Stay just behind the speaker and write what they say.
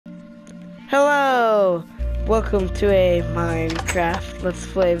Hello! Welcome to a Minecraft Let's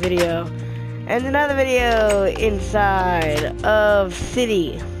Play video. And another video inside of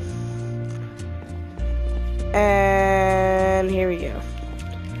City. And here we go.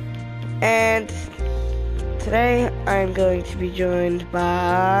 And today I'm going to be joined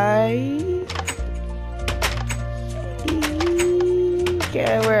by...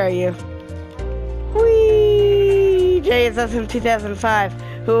 Yeah, where are you? Whee! JSS from 2005,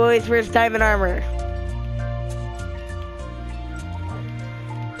 who always wears diamond armor.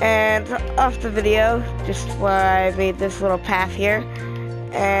 And off the video, just why I made this little path here,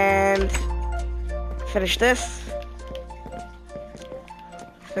 and finish this.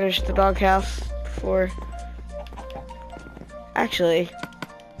 Finish the doghouse before. Actually,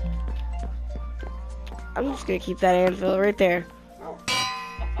 I'm just gonna keep that anvil right there.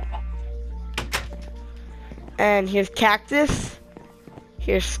 And here's Cactus,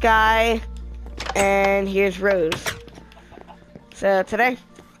 here's Sky, and here's Rose. So today,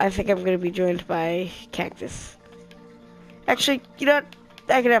 I think I'm going to be joined by Cactus. Actually, you know what?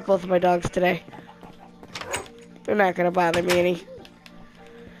 I can have both of my dogs today. They're not going to bother me any.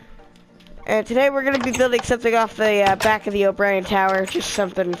 And today we're going to be building something off the back of the O'Brien Tower. Just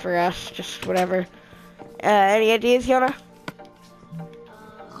something for us, just whatever. Any ideas, JONA?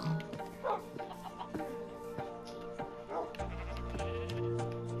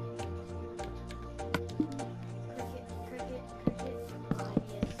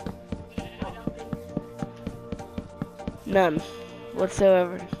 None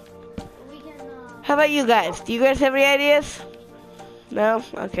whatsoever. How about you guys? Do you guys have any ideas? No?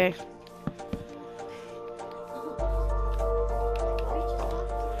 Okay.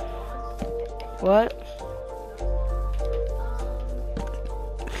 What?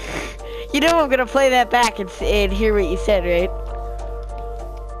 You know I'm gonna play that back and hear what you said, right?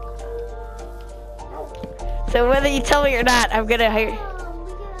 So whether you tell me or not, I'm gonna hear.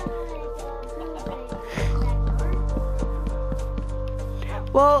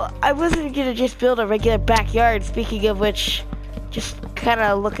 Well, I wasn't gonna just build a regular backyard. Speaking of which, just kind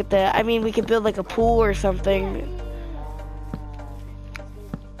of look at the. I mean, we could build like a pool or something.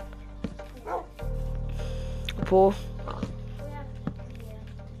 A pool.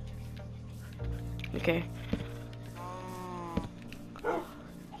 Okay.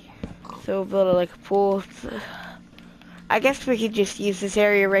 So we'll build like a pool. I guess we could just use this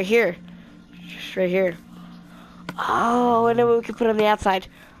area right here. Just right here. Oh, I know what we could put on the outside.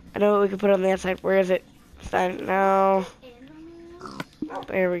 I know what we could put on the outside. Where is it? No.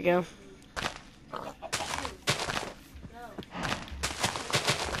 There we go.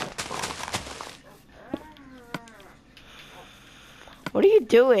 What are you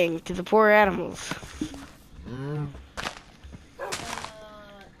doing to the poor animals?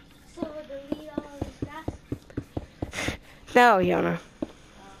 No, JONA.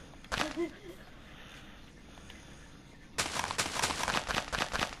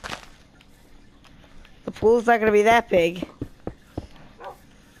 The pool's not gonna be that big.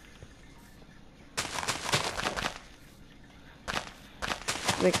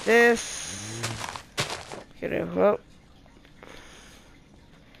 Like this. Well.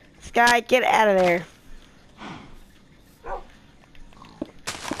 Sky, get out of there.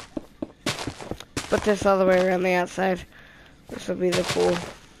 Put this all the way around the outside. This will be the pool.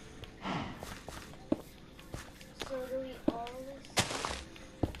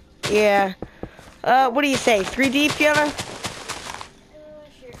 Yeah. What do you say? 3 deep, JONA?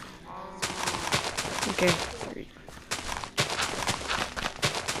 Sure. Okay. 3.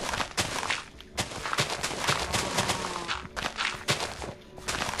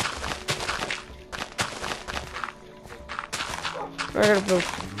 We're gonna build a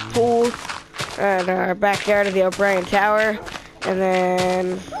pool in our backyard of the O'Brien Tower, and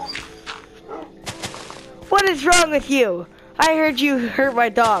then... What is wrong with you? I heard you hurt my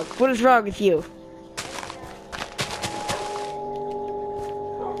dog. What is wrong with you?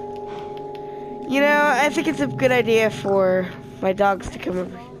 You know, I think it's a good idea for my dogs to come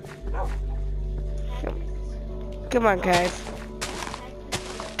over. Come on, guys.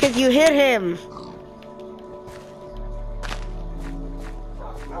 'Cause you hit him.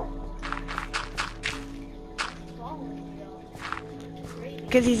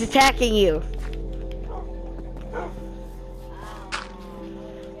 Because he's attacking you.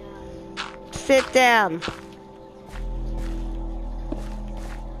 Sit down.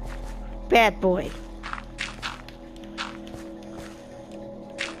 Bad boy.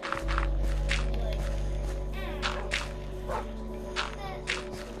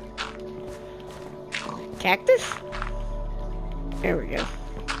 Cactus? There we go.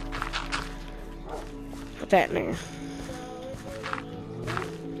 that in there.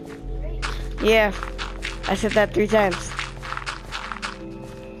 Right? Yeah, I said that 3 times.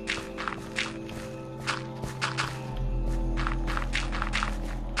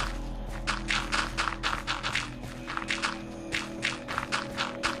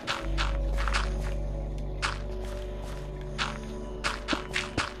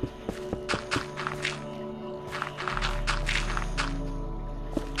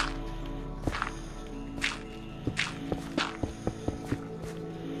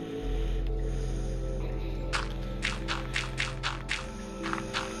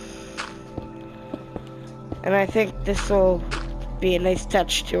 And I think this will be a nice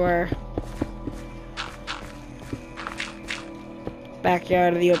touch to our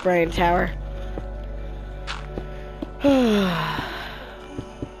backyard of the O'Brien Tower. There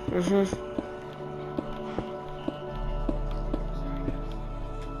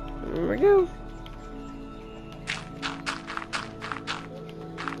we go.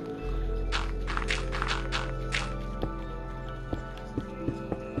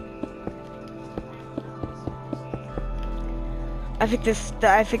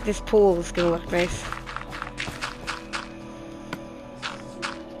 I think this pool is gonna look nice.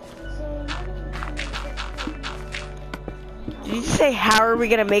 Did you say how are we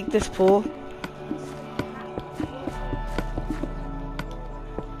gonna make this pool?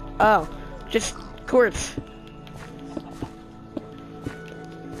 Oh, just quartz.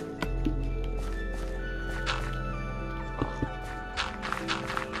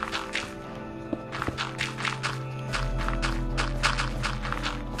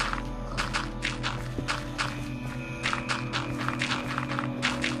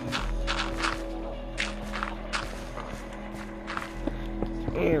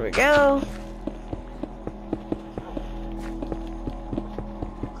 Here we go.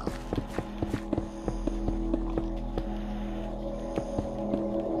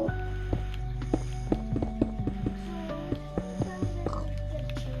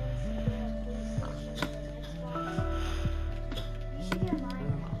 You should get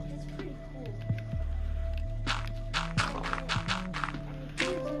mine. It's pretty cool.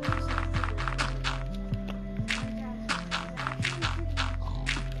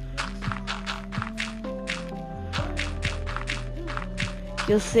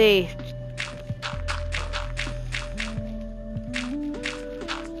 You'll see.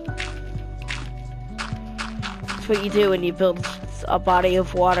 That's what you do when you build a body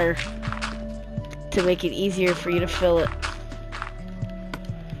of water to make it easier for you to fill it.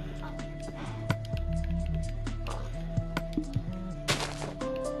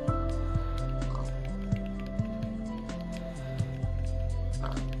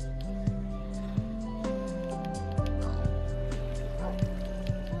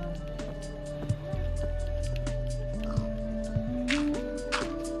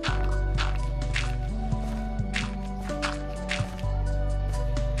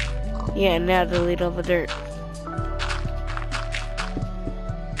 Yeah, now delete all the dirt.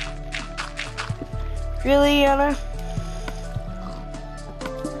 Really, JONA?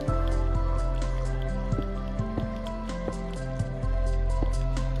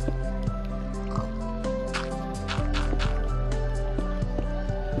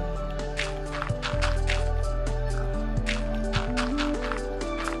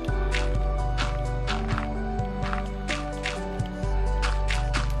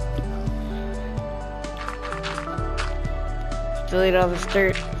 Delete all this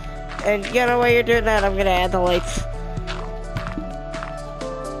dirt. And JONA, while you're doing that, I'm gonna add the lights.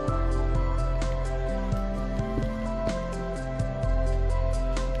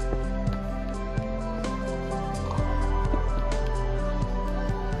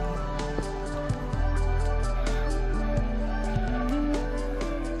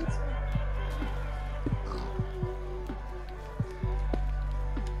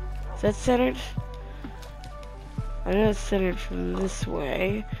 Is that centered? I know it's centered from this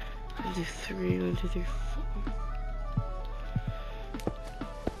way. 1, 2, 3, 1, 2, 3, 4.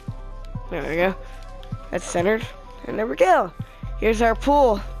 There we go. That's centered. And there we go. Here's our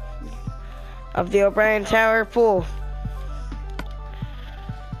pool of the O'Brien Tower pool.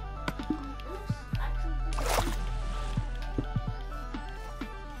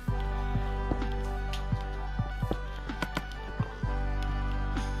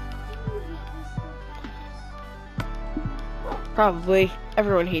 Probably.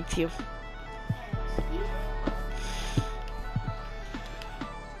 Everyone hates you.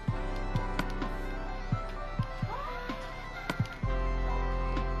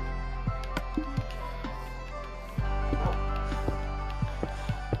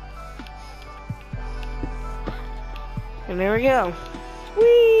 And there we go.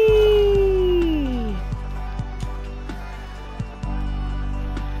 Whee!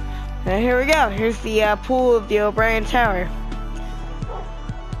 And here we go. Here's the pool of the O'Brien Tower.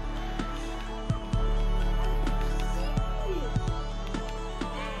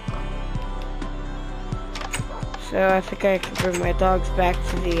 So I think I can bring my dogs back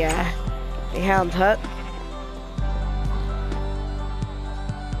to the Hound hut.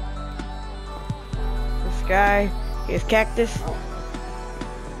 This guy, here's Cactus.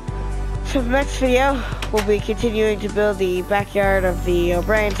 So the next video, we'll be continuing to build the backyard of the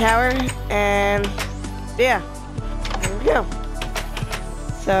O'Brien Tower, and yeah, there we go.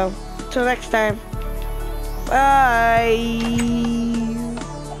 So, till next time, bye!